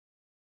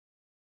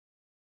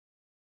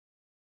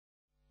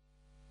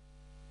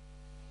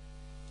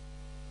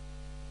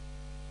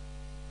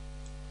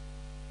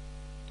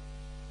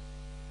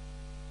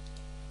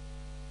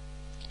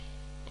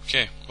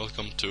Okay,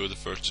 welcome to the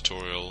first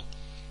tutorial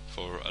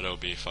for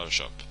Adobe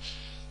Photoshop.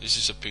 This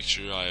is a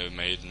picture I have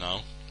made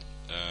now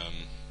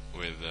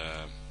with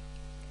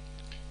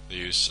the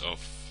use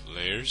of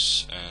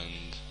layers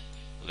and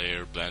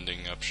layer blending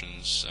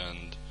options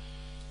and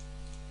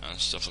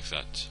stuff like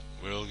that.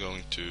 We're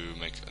going to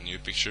make a new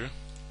picture.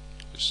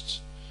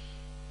 Just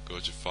go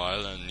to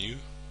File and New.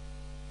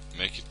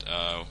 Make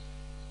a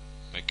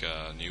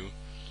new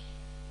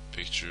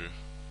picture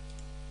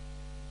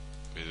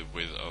with a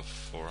width of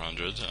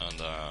 400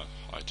 and a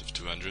height of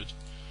 200.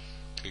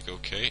 Click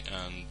OK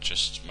and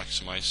just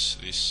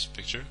maximize this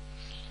picture.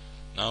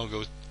 Now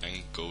go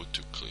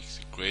to click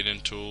the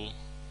gradient tool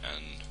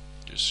and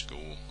just go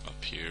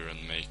up here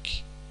and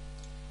make.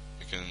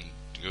 You can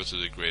go to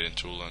the gradient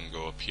tool and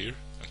go up here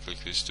and click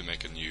this to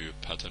make a new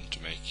pattern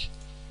to make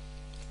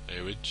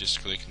layer with.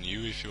 Just click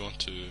new if you want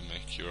to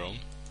make your own.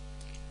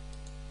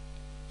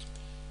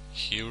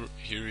 Here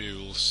you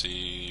will see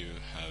you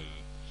have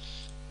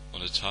on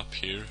the top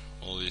here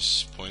all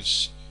these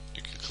points.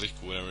 You can click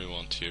wherever you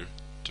want here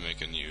to make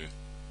a new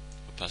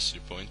opacity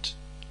point.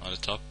 On the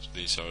top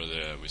these are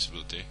the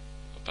visibility,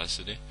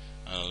 opacity,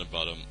 and on the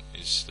bottom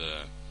is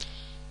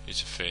a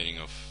fading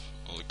of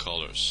all the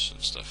colors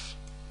and stuff.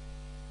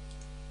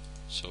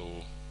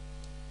 So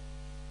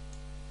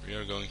we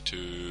are going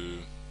to,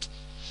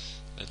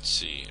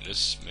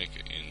 let's make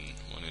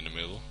one in the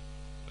middle.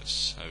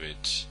 Let's have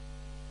it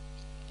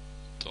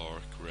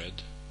dark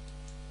red,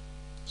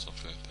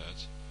 something like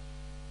that.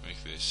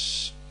 Make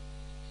this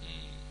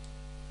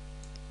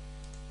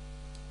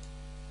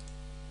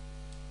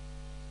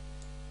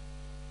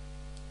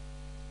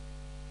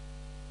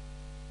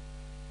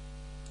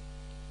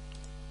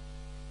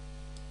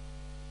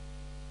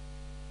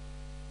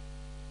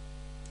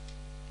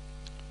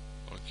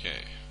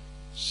okay,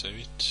 save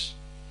it.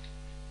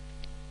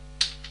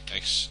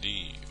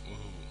 XD,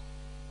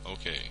 woohoo.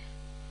 Okay,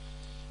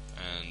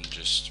 and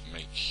just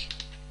make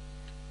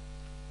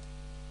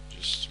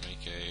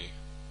a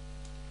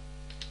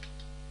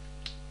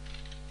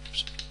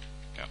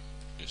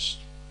just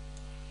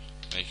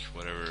make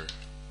whatever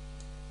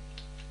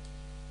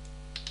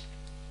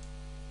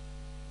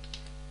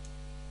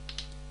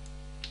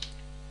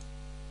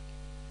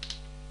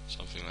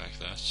something like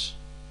that.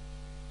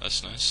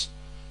 That's nice.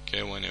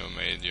 Okay, when you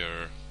made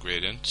your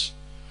gradient,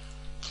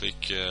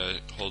 click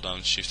hold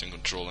down Shift and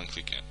Control and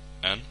click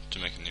N to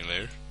make a new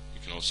layer.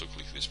 You can also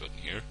click this button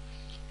here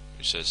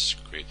which says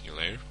create new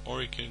layer,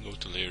 or you can go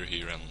to layer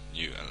here and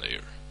new and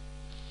layer.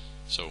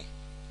 So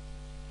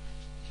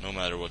no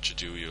matter what you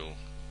do, you'll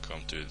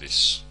come to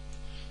this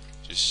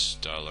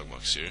dialog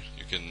box here.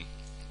 You can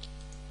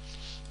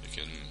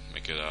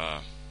make it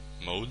a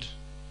mode,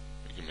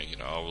 you can make it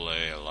an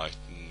overlay, a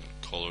lighten,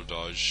 color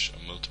dodge,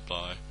 a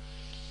multiply,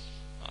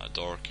 a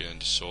darken,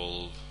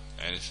 dissolve,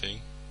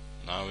 anything.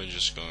 Now we're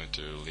just going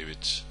to leave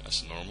it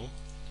as normal,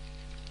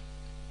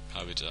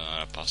 have it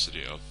an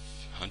opacity of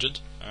 100,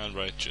 and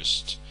write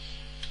just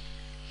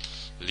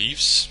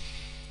leaves.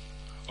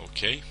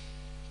 Okay,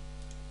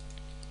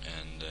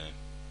 and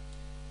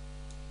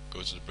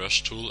go to the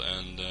brush tool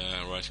and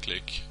right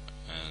click,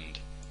 and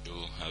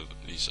you'll have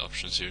these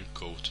options here.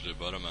 Go to the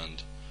bottom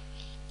and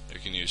you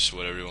can use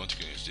whatever you want.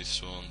 You can use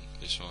this one,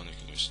 you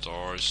can use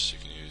stars, you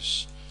can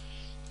use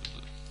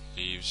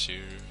leaves here,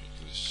 you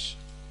can use,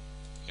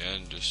 yeah,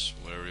 and just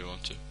whatever you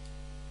want to.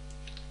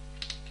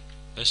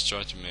 Let's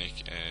try to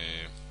make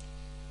a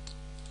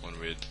one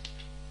with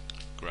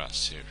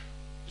grass here.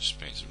 Just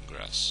paint some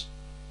grass.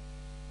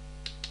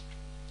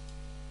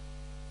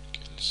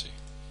 Okay, let's see.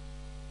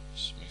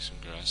 Let's make some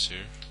grass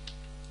here.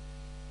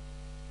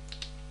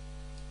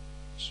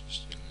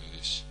 Just doing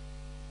this.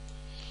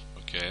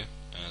 Okay,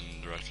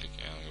 and right click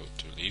and go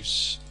to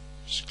leaves.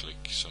 Just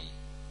click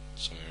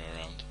somewhere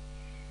around.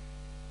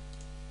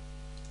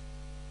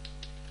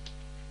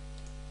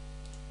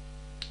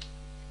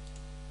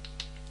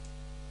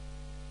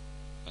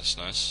 That's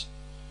nice.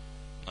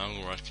 Now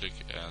we'll right click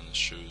and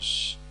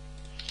choose.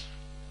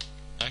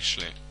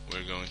 Actually,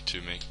 we're going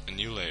to make a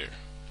new layer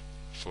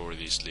for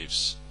these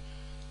leaves.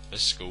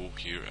 Let's go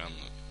here and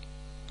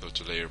go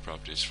to layer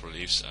properties for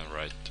leaves and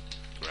write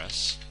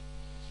grass.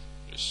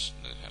 Just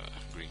have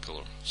a green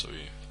color so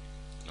you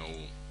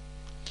know.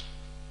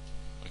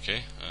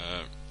 Okay,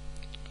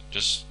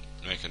 just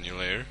make a new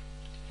layer.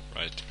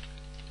 Write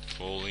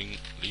falling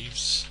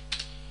leaves.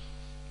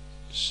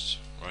 Just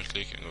right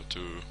click and go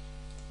to.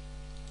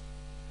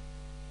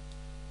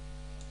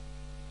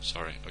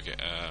 Sorry, okay,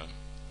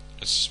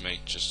 let's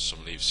make just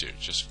some leaves here.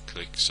 Just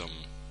click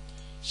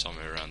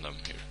somewhere random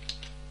here.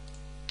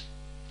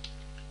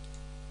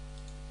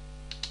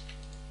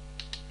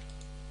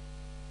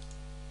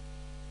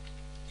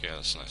 Okay,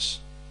 that's nice.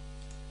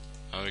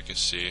 Now you can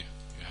see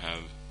you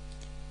have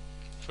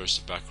first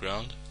the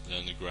background,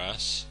 then the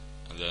grass,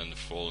 and then the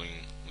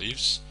falling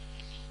leaves.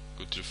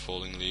 Go to the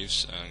falling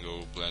leaves and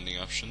go blending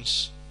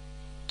options.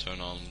 Turn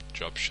on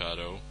drop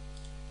shadow,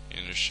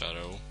 inner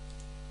shadow.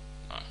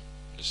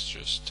 Let's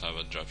just have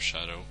a drop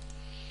shadow.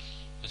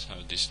 Let's have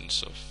a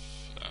distance of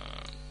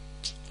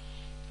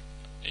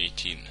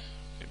 18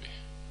 maybe.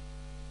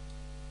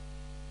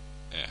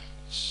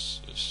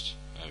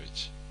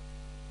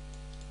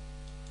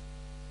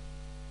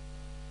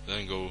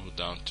 Then go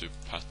down to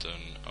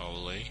pattern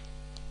overlay.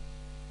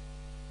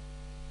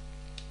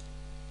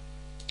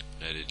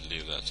 Let it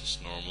leave that as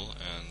normal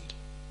and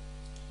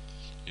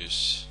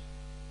use,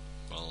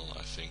 well,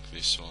 I think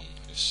this one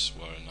is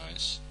very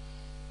nice.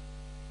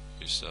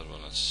 Use that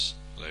one as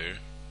layer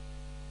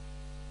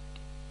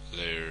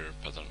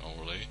pattern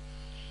overlay.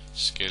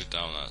 Scale it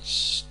down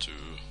as to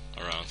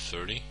around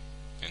 30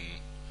 in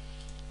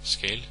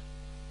scale.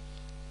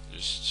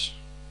 Just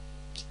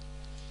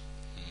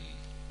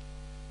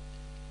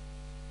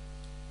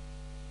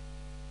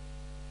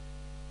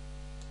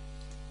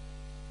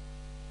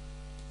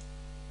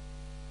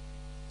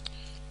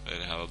let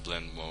it have a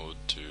blend mode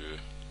to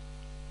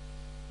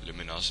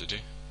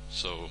luminosity,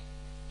 so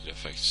it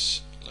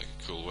affects like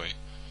a cool way.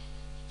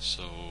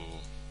 So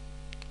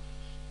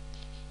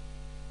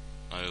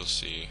now you'll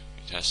see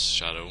it has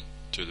shadow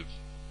to the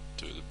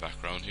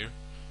background here,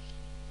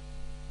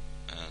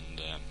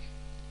 and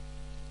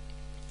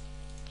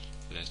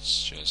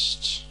let's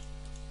just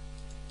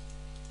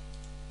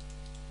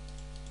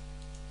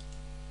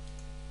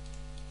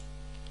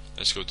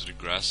go to the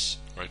grass,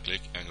 right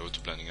click and go to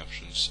blending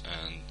options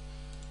and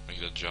make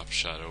the drop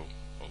shadow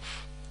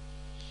of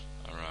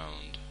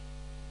around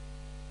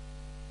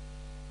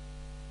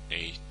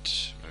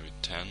 8, maybe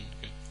 10.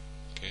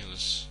 Okay,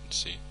 let's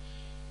see.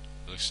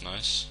 It looks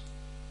nice.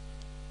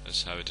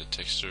 Let's have it a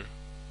texture.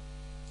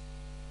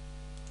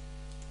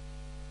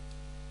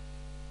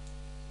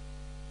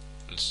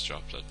 Let's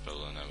drop that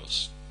below and I will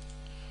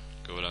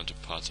go down to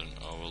pattern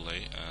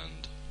overlay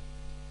and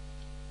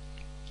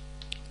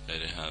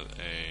let it have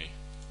a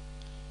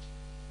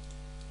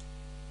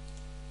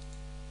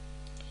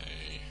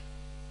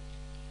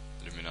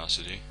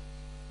luminosity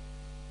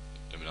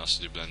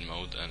blend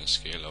mode and a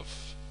scale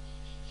of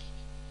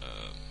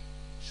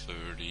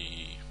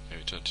 30,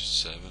 maybe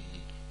 27,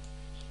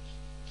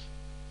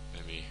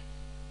 maybe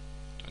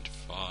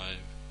 25,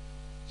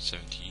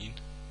 17.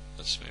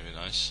 That's maybe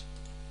nice.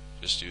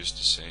 Just use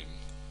the same.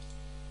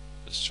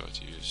 Let's try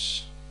to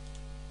use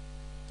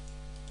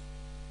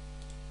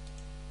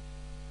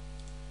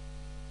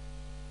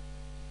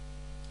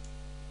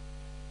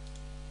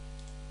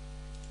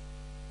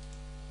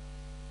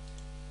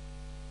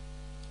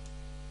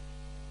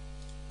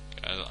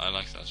I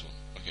like that one.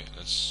 Okay,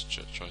 let's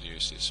try to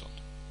use this one.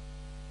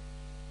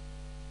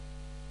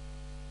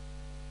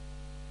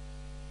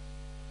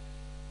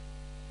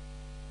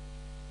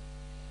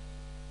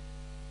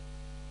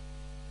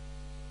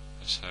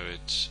 Let's have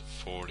it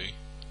 40,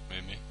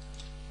 maybe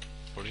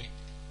 40.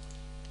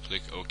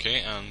 Click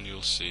OK and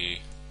you'll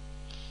see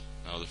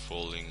now the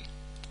falling,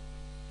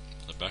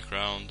 the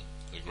background,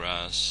 the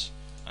grass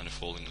and the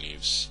falling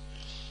leaves.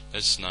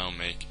 Let's now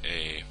make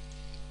a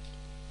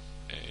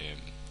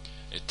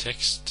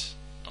text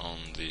on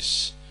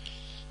this.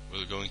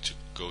 We're going to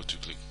go to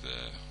click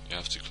the, you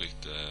have to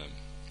click the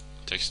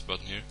text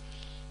button here,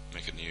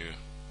 make a new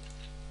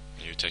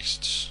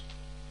text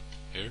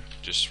here,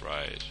 just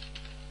write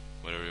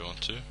whatever you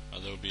want to,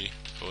 Adobe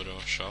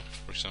Photoshop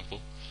for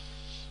example,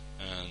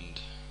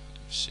 and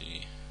let's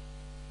see,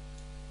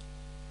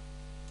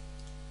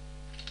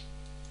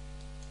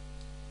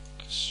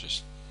 let's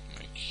just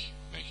make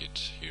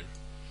it here.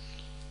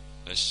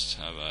 Let's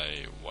have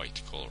a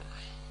white color,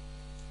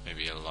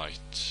 maybe a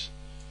light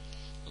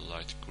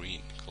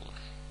green color,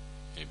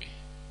 maybe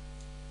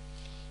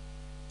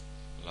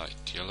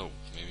light yellow,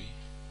 maybe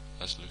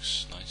that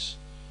looks nice.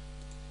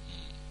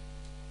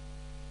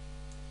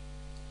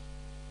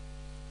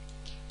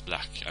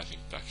 Black, I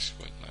think black is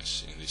quite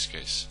nice in this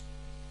case.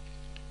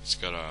 It's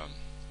got a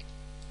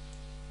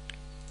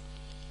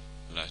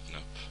lighten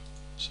up,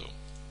 so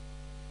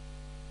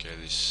okay,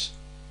 this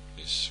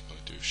is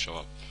going to show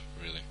up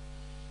really.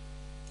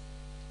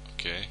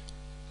 Okay,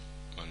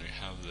 when we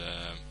have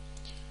the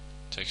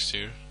text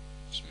here,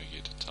 let's make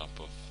it the top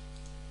of,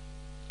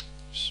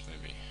 just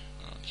maybe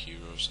around here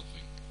or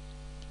something.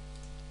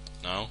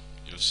 Now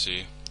you'll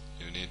see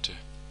you need to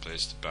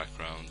place the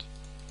background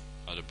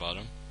at the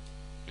bottom,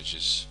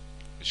 which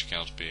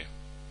can't be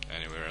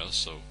anywhere else,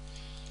 so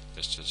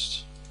that's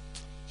just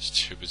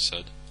stupid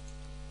said.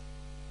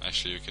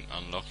 Actually you can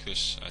unlock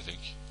this, I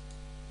think.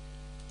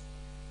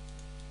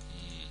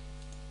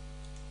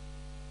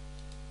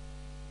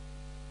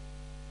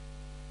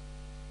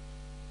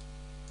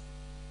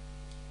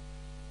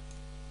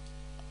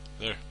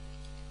 There.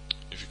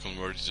 If you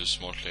convert it to a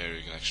smart layer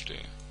you can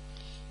actually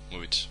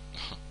move it.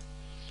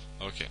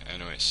 Okay,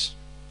 anyways.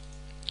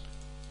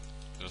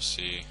 You'll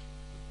see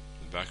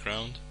the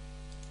background,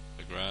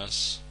 the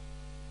grass,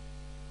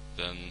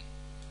 then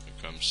here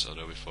comes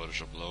Adobe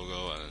Photoshop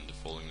logo and then the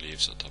falling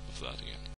leaves on top of that again.